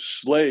those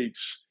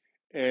slates,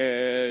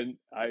 and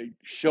I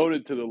showed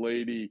it to the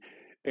lady,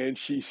 And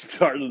she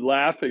started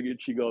laughing and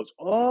she goes,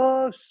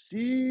 "Oh,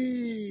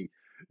 sí,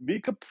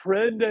 mi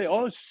comprende.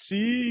 Oh,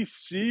 sí,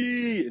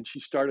 sí." And she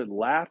started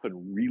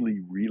laughing really,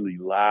 really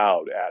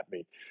loud at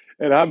me.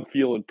 And I'm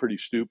feeling pretty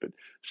stupid.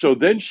 So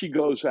then she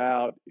goes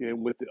out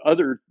and with the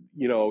other,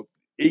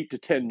 8 to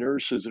 10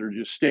 nurses that are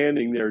just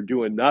standing there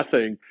doing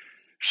nothing,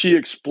 she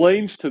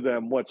explains to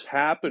them what's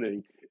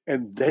happening.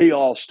 And they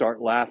all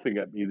start laughing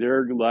at me.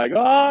 They're like,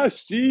 "Oh,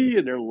 see,"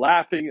 and they're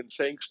laughing and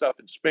saying stuff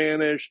in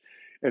Spanish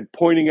and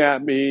pointing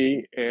at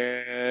me.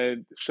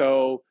 And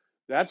so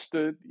that's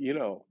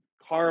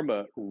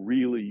karma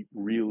really,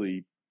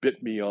 really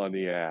bit me on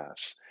the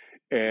ass,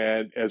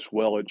 and as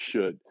well it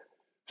should.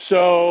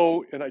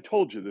 So, and I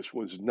told you this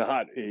was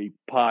not a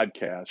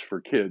podcast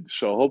for kids.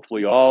 So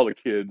hopefully all the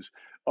kids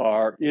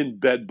are in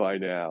bed by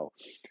now.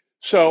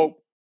 So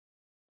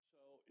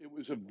it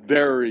was a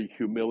very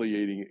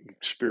humiliating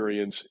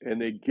experience,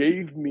 and they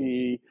gave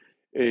me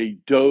a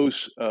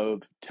dose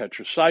of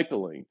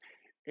tetracycline,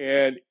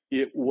 and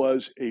it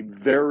was a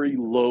very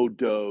low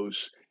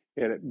dose,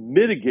 and it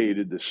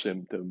mitigated the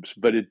symptoms,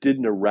 but it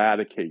didn't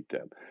eradicate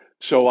them.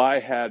 So I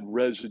had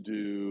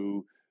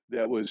residue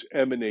that was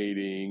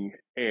emanating,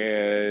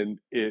 and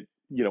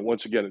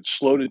once again, it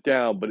slowed it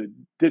down, but it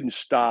didn't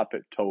stop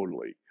it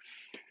totally.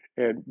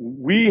 And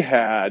we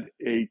had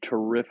a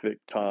terrific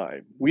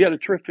time. We had a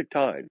terrific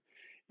time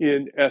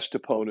in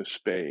Estepona,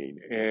 Spain,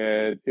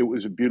 and it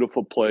was a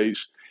beautiful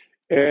place.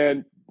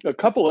 And a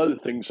couple other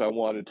things I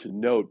wanted to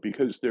note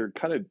because they're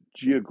kind of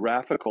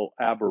geographical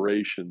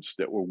aberrations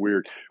that were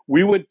weird.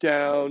 We went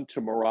down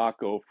to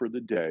Morocco for the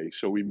day,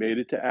 so we made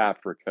it to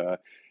Africa,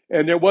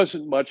 and there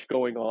wasn't much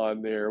going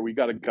on there. We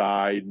got a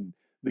guide, and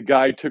the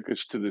guide took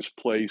us to this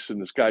place,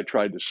 and this guy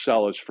tried to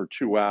sell us for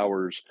 2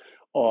 hours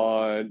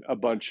on a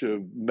bunch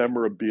of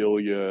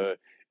memorabilia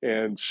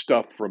and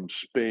stuff from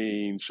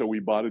Spain. So we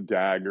bought a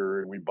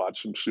dagger and we bought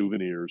some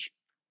souvenirs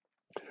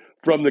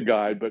from the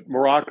guy. But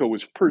Morocco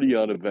was pretty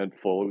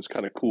uneventful. It was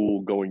kind of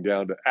cool going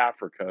down to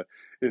Africa.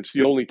 It's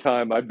the only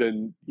time I've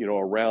been,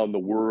 around the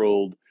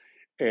world,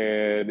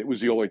 and it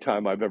was the only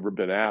time I've ever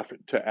been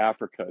to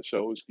Africa.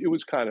 So it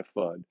was kind of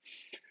fun.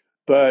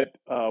 But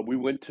we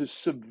went to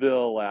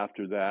Seville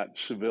after that.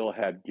 Seville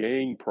had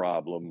gang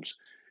problems.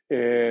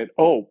 And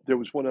oh, there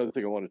was one other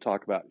thing I want to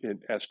talk about in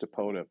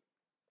Estepona.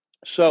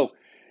 So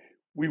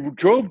we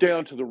drove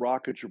down to the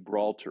Rock of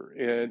Gibraltar,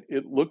 and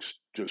it looks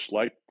just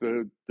like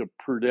the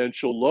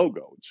Prudential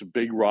logo. It's a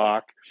big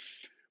rock.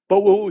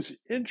 But what was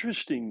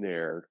interesting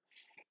there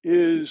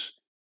is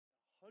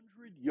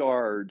 100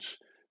 yards,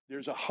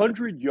 there's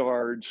 100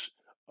 yards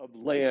of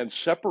land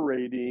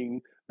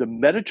separating the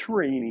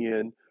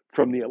Mediterranean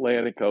from the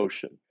Atlantic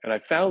Ocean. And I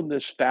found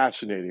this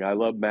fascinating. I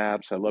love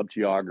maps, I love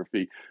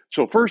geography.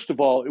 So, first of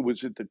all, it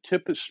was at the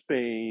tip of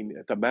Spain,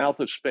 at the mouth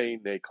of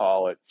Spain, they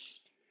call it.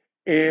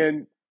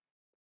 And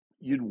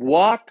you'd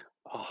walk,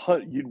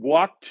 you'd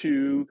walk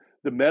to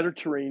the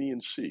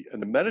Mediterranean Sea,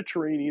 and the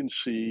Mediterranean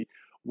Sea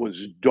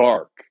was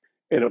dark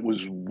and it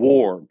was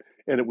warm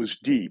and it was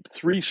deep.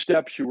 3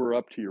 steps, you were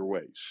up to your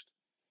waist,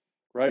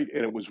 right?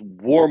 And it was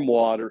warm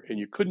water and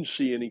you couldn't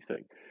see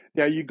anything.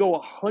 Now you go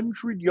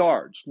 100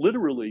 yards,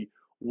 literally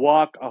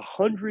walk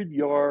 100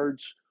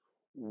 yards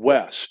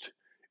west,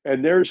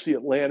 and there's the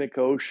Atlantic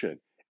Ocean,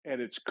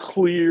 and it's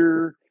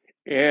clear,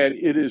 and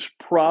it is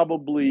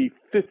probably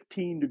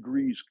 15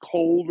 degrees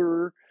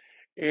colder,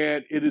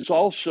 and it is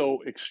also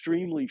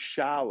extremely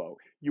shallow.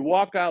 You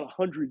walk out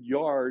 100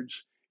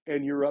 yards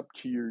and you're up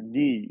to your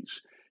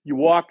knees. You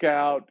walk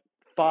out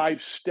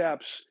 5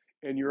 steps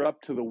and you're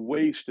up to the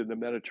waist in the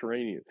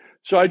Mediterranean.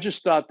 So I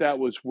just thought that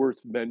was worth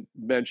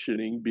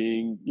mentioning,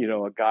 being,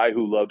 a guy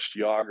who loves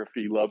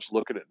geography, loves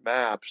looking at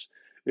maps.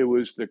 It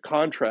was the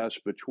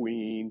contrast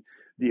between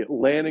the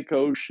Atlantic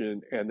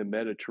Ocean and the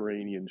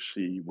Mediterranean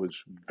Sea was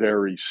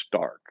very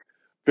stark,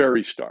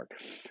 very stark.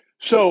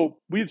 So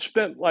we had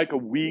spent like a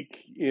week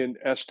in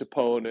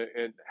Estepona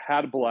and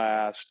had a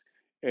blast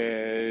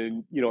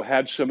and,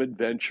 had some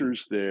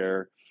adventures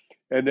there.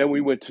 And then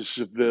we went to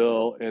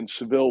Seville, and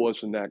Seville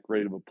wasn't that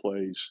great of a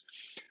place.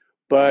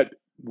 But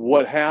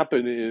what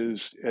happened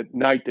is at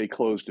night they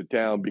closed it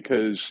down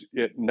because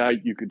at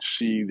night you could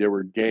see there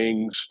were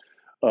gangs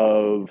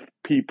of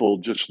people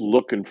just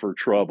looking for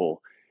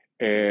trouble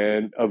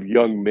and of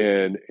young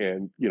men.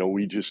 And,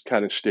 we just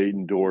kind of stayed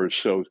indoors.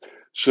 So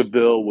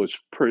Seville was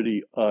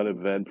pretty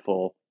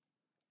uneventful.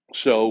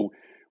 So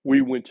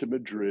we went to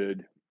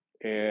Madrid,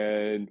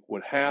 and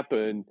what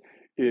happened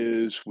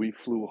is we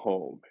flew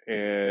home,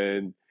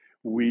 and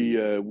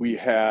we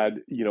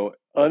had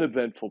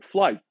uneventful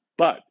flight.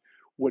 But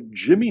what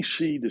Jimmy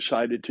C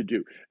decided to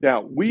do,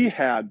 now we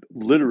had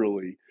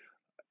literally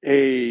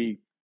a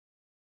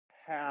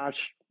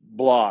hash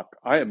block.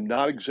 I am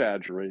not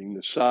exaggerating,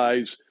 the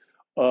size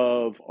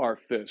of our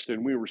fist,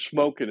 and we were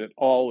smoking it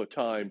all the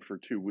time for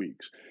 2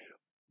 weeks,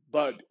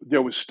 but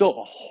there was still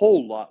a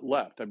whole lot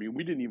left. I mean,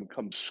 we didn't even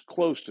come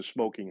close to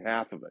smoking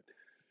half of it.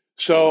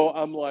 So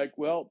I'm like,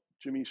 well,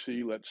 Jimmy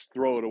C, let's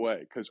throw it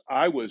away because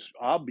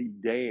I'll be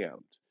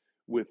damned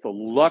with the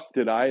luck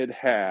that I had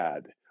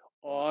had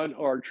on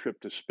our trip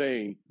to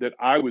Spain that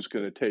I was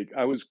going to take.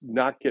 I was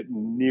not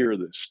getting near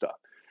this stuff.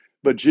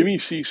 But Jimmy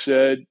C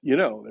said,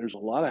 there's a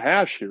lot of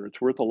hash here. It's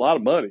worth a lot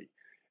of money.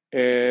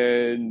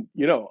 And,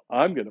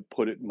 I'm going to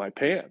put it in my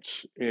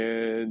pants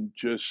and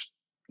just,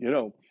 you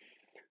know,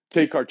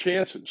 take our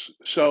chances.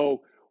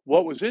 So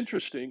what was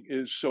interesting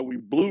is so we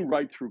blew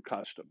right through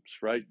customs,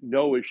 right?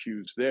 No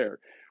issues there.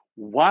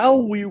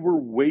 While we were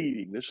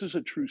waiting, this is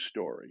a true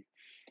story.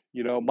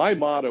 My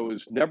motto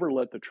is never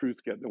let the truth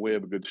get in the way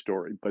of a good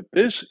story, but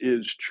this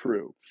is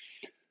true.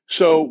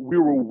 So we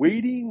were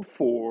waiting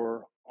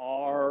for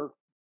our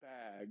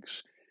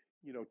bags,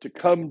 to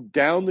come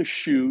down the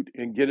chute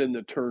and get in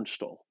the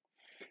turnstile.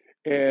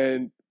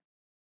 And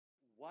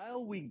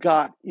while we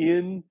got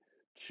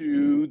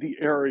into the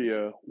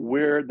area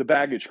where the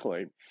baggage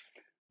claim,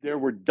 there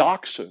were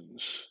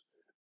dachshunds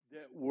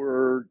that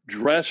were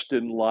dressed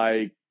in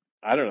like,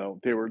 I don't know,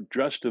 they were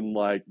dressed in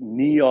like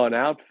neon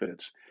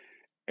outfits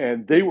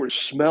and they were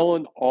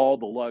smelling all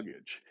the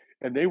luggage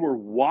and they were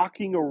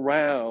walking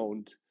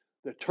around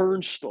the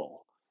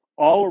turnstile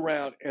all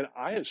around. And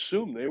I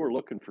assumed they were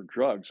looking for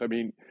drugs. I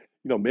mean,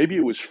 maybe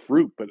it was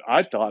fruit, but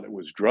I thought it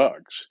was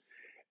drugs.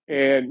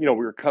 And, we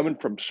were coming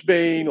from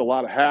Spain, a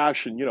lot of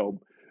hash, and,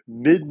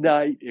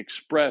 Midnight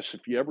Express.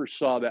 If you ever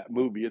saw that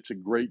movie, it's a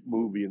great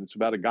movie. And it's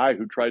about a guy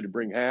who tried to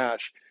bring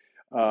hash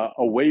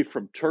away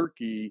from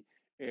Turkey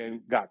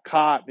and got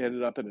caught and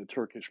ended up in a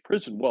Turkish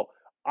prison. Well,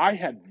 I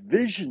had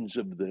visions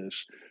of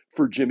this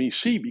for Jimmy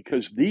C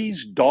because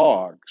these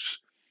dogs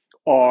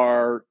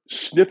are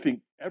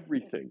sniffing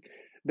everything.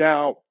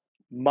 Now,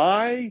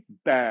 my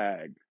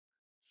bag,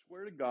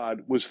 swear to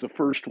God, was the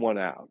first one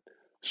out.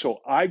 So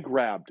I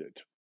grabbed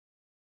it.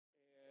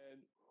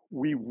 And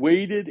we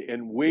waited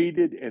and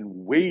waited and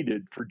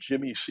waited for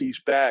Jimmy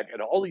C's bag,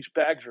 and all these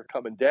bags are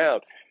coming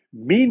down.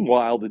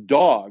 Meanwhile, the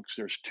dogs,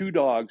 there's two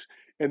dogs,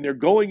 and they're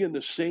going in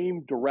the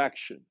same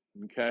direction.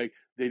 Okay.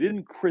 They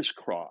didn't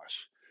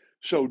crisscross.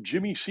 So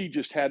Jimmy C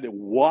just had to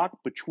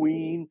walk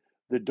between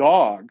the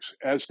dogs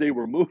as they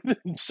were moving.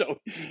 So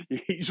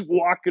he's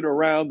walking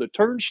around the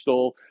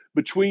turnstile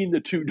between the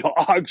two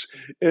dogs,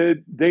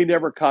 and they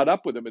never caught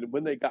up with him. And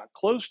when they got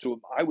close to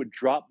him, I would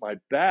drop my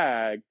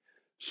bag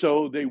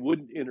so they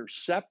wouldn't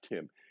intercept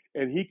him.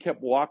 And he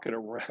kept walking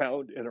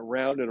around and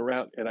around and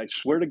around. And I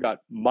swear to God,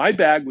 my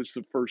bag was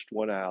the first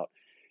one out,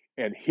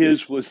 and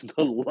his was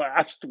the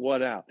last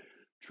one out.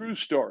 True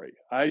story,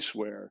 I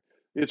swear.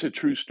 It's a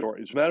true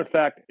story. As a matter of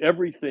fact,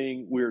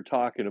 everything we're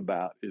talking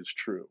about is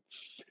true.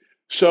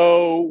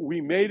 So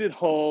we made it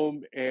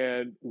home,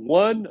 and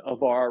one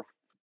of our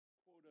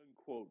quote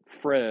unquote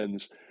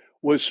friends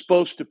was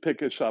supposed to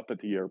pick us up at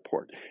the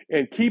airport.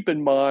 And keep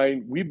in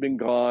mind, we've been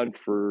gone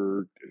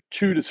for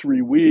 2 to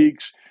 3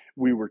 weeks.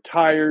 We were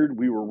tired,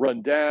 we were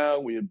run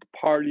down, we had been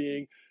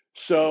partying.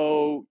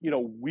 So,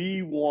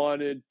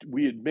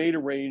 we had made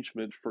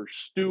arrangements for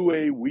Stu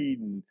A.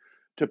 Whedon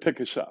to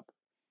pick us up.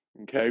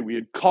 Okay, we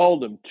had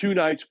called him 2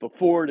 nights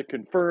before to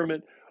confirm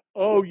it.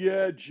 Oh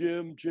yeah,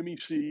 Jimmy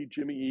C,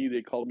 Jimmy E.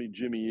 They called me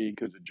Jimmy E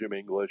because of Jim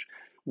English.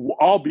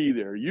 I'll be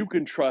there. You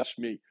can trust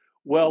me.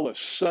 Well, the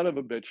son of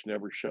a bitch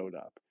never showed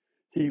up.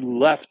 He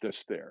left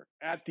us there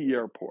at the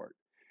airport.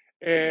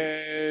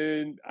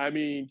 And I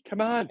mean, come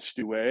on,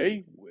 Stu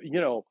A.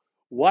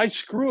 Why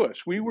screw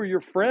us? We were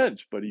your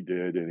friends, but he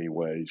did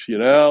anyways.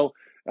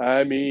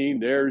 I mean,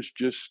 there's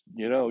just,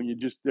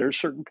 there's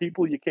certain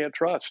people you can't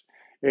trust.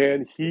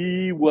 And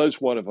he was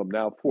one of them.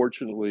 Now,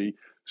 fortunately,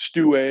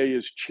 Stu A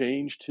has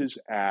changed his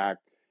act.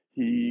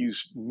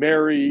 He's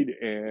married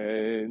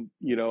and,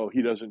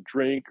 he doesn't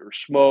drink or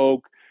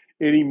smoke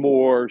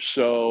anymore.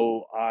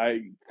 So I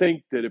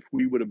think that if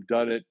we would have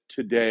done it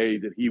today,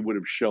 that he would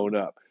have shown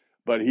up,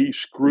 but he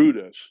screwed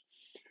us.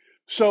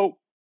 So,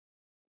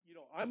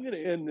 I'm going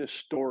to end this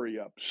story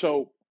up.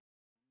 So,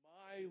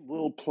 my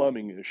little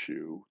plumbing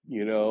issue,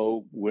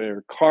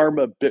 where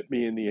karma bit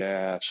me in the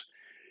ass,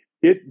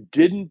 it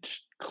didn't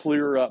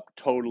clear up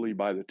totally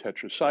by the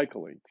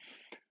tetracycline.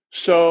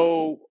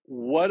 So,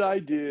 what I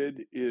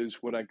did is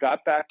when I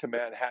got back to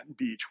Manhattan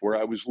Beach, where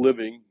I was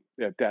living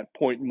at that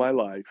point in my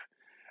life,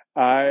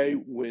 I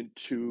went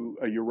to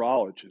a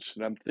urologist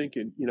and I'm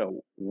thinking,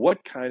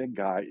 what kind of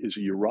guy is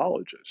a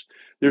urologist?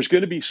 There's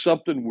going to be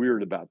something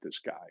weird about this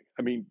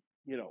guy.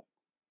 You know,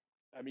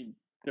 I mean,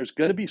 there's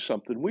going to be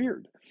something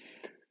weird.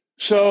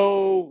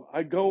 So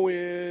I go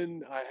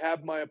in, I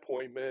have my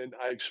appointment,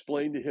 I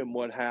explain to him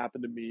what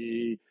happened to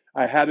me.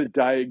 I had a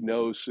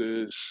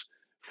diagnosis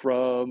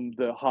from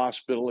the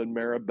hospital in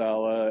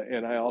Marabella,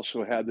 and I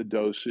also had the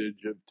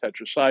dosage of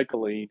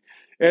tetracycline.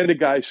 And the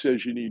guy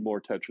says you need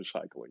more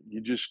tetracycline.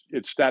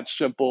 It's that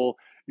simple.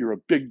 You're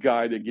a big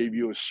guy. They gave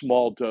you a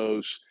small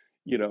dose.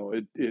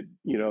 You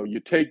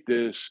take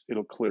this,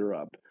 it'll clear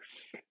up.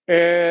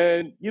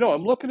 And,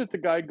 I'm looking at the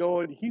guy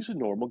going, he's a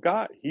normal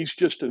guy. He's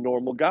just a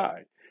normal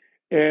guy.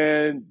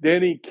 And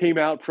then he came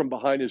out from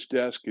behind his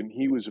desk and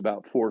he was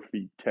about 4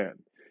 feet 10.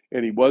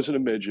 And he wasn't a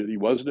midget. He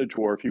wasn't a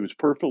dwarf. He was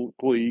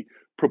perfectly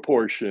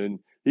proportioned.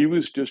 He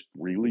was just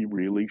really,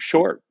 really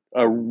short.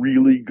 A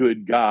really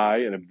good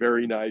guy and a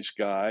very nice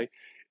guy.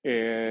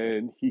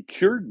 and he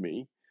cured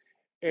me.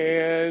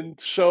 And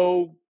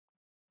so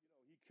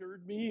he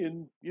cured me,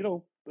 and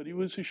but he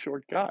was a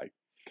short guy.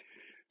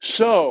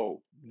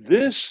 So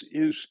this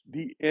is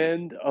the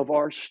end of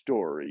our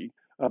story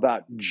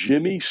about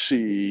Jimmy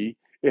C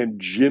and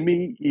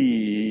Jimmy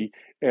E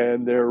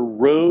and their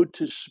road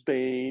to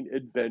Spain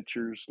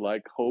adventures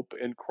like Hope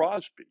and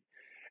Crosby.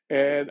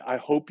 And I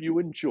hope you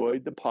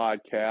enjoyed the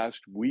podcast.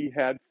 We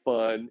had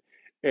fun,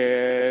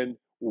 and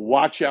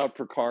watch out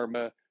for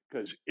karma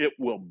because it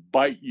will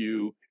bite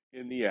you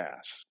in the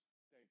ass.